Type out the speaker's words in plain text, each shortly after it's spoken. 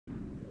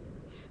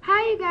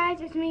Hey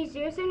guys, it's me,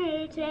 Zero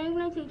Senator. Today I'm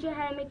going to teach you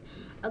how to make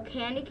a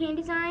candy cane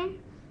design.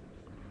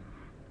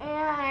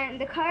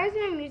 And the colors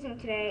that I'm using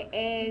today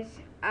is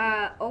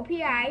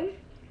OPI.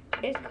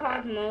 It's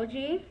called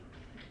Moji.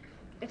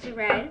 It's a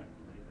red.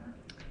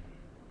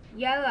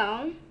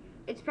 Yellow.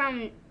 It's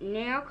from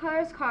Nail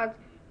Colors called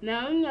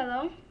Melon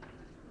Yellow.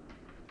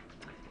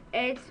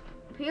 It's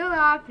peel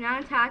off,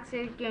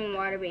 non-toxic, and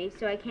water-based,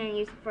 so I can't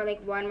use it for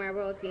like water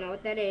marble if you know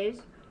what that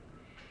is.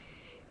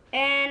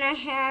 And I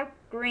have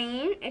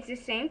green. It's the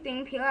same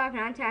thing, peel off,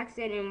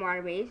 non-toxic, and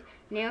water-based.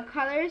 Nail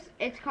Colors,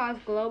 it's called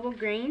Global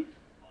Green.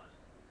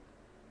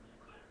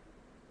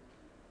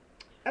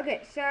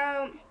 Okay,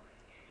 so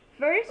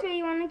first what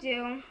you want to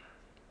do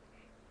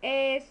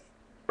is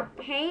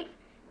paint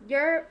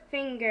your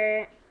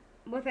finger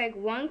with like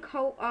one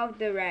coat of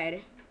the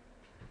red.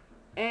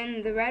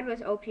 And the red was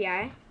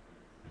OPI.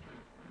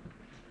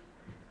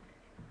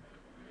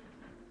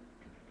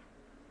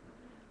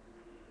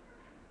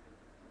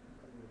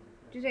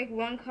 Just like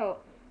one coat.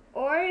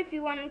 Or if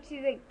you want it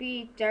to like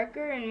be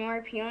darker and more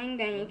appealing,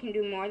 then you can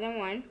do more than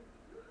one.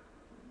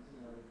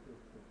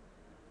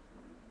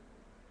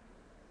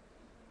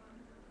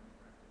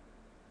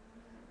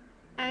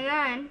 And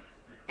then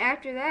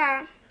after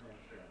that,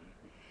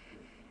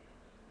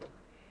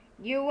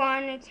 you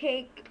want to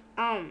take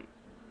I'm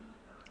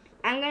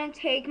going to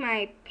take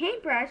my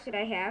paintbrush that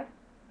I have.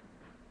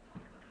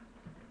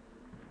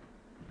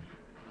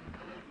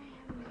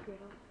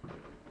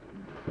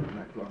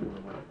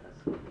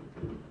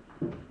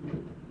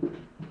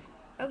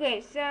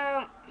 Okay, so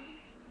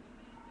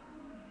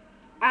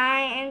I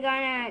am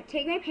gonna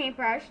take my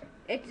paintbrush.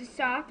 It's a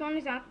soft one,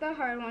 it's not the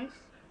hard ones.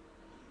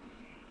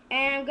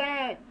 And I'm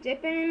gonna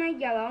dip it in my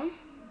yellow.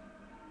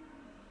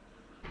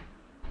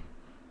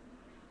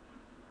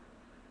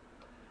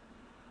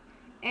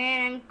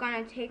 And I'm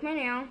gonna take my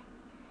nail.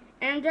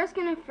 And I'm just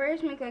gonna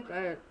first make like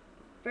a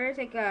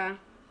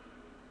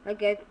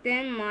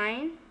thin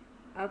line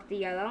of the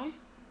yellow.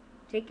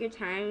 Take your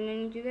time when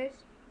you do this.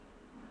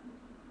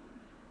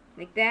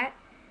 Like that.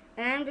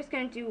 And then I'm just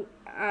gonna do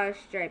a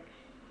stripe.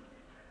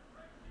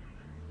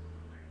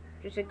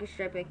 Just like a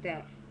stripe like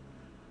that.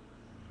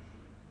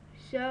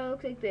 So it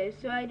looks like this.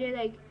 So I did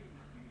like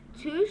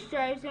 2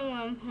 stripes in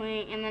one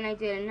point, and then I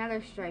did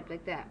another stripe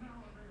like that.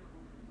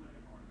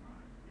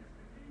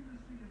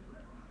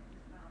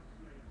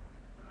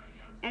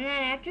 And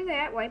then after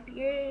that, wipe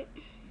your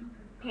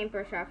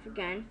paintbrush off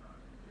again,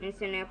 and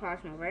send nail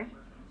polish over.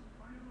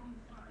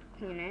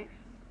 Clean it.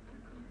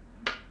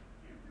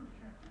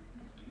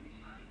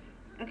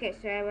 Okay,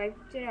 so I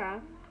wiped it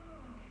off.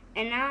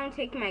 And now I'm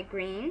taking my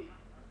green,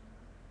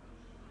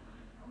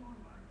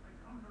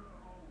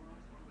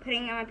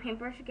 putting it on my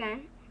paintbrush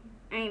again.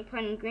 I'm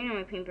putting green on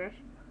my paintbrush.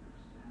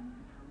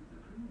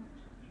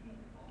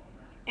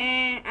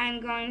 And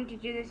I'm going to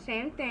do the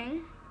same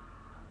thing.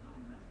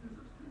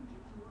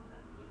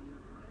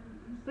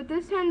 But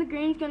this time the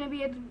green's going to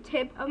be at the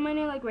tip of my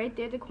nail, like right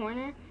there at the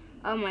corner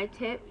of my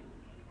tip.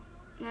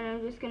 And then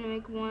I'm just going to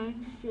make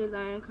one straight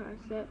line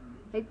across it,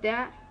 like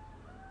that.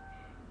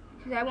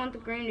 Because I want the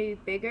green to be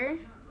bigger.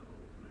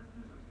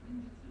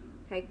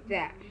 Like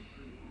that.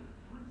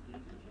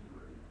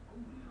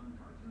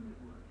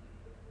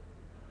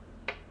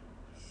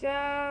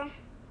 So,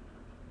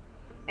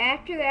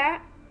 after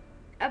that,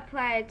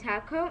 apply a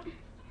top coat.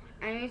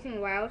 I'm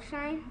using Wild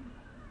Shine.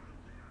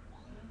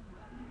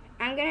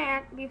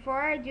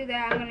 Before I do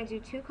that, I'm gonna do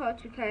 2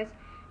 coats because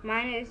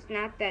mine is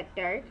not that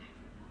dark.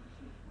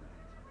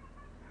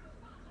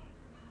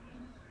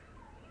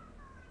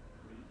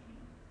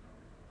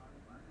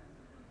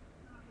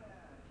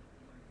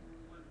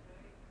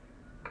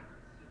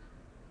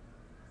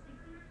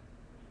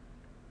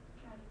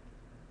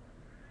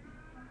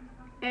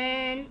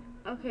 And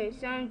okay,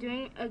 so I'm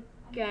doing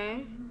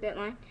again that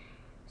line.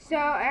 So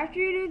after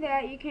you do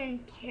that, you can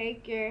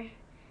take your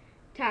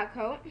top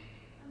coat.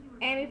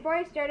 And before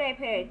I started, I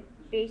put a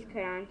base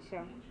coat on,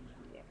 so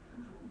yeah.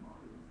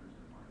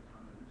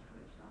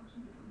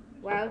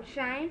 Wild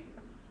Shine.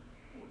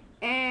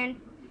 And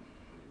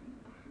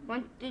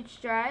once it's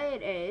dry,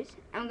 it is,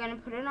 I'm gonna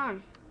put it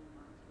on.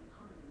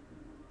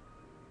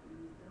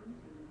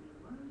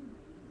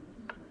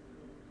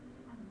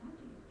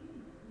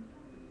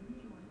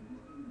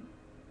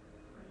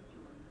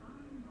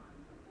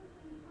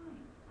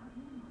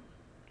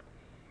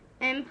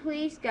 And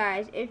please,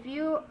 guys, if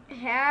you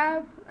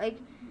have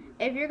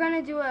if you're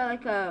gonna do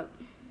a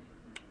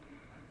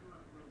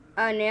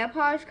nail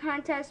polish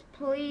contest,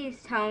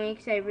 please tell me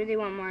because I really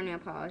want more nail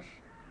polish,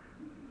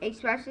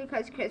 especially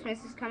because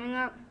Christmas is coming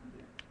up.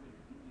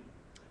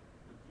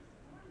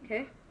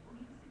 Okay.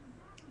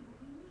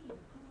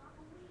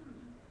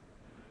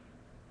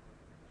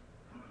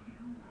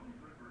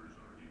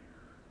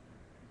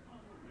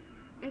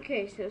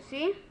 Okay, so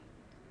see,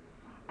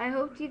 I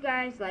hope you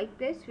guys like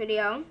this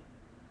video.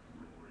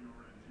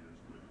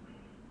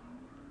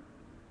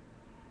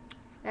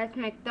 That's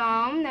my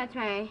thumb, that's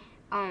my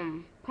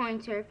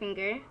pointer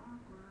finger,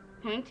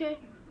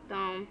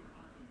 thumb.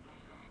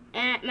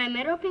 And my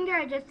middle finger,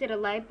 I just did a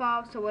light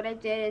bulb, so what I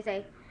did is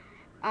I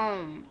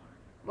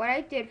what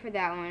I did for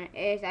that one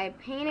is I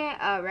painted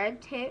a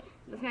red tip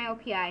with my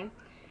OPI,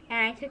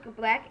 and I took a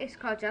black, it's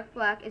called Jet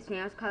Black, it's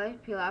nails color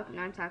peel off,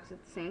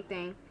 non-toxic, the same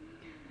thing.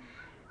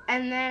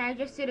 And then I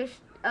just did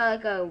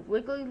like a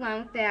wiggly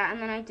line with that,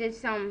 and then I did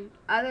some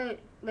other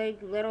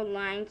like little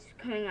lines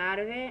coming out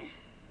of it.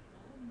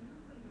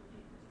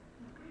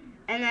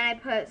 And then I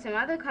put some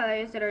other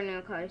colors that are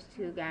nail colors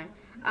too again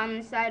on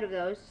the side of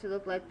those to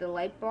look like the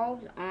light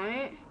bulbs on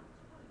it.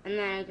 And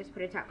then I just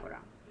put a top coat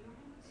on.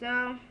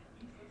 So,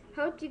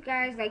 hope you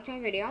guys liked my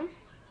video.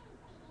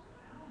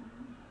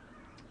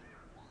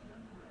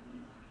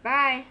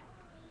 Bye.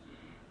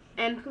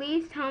 And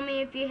please tell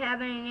me if you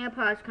have any nail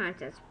polish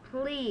contests.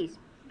 Please.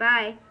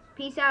 Bye.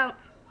 Peace out.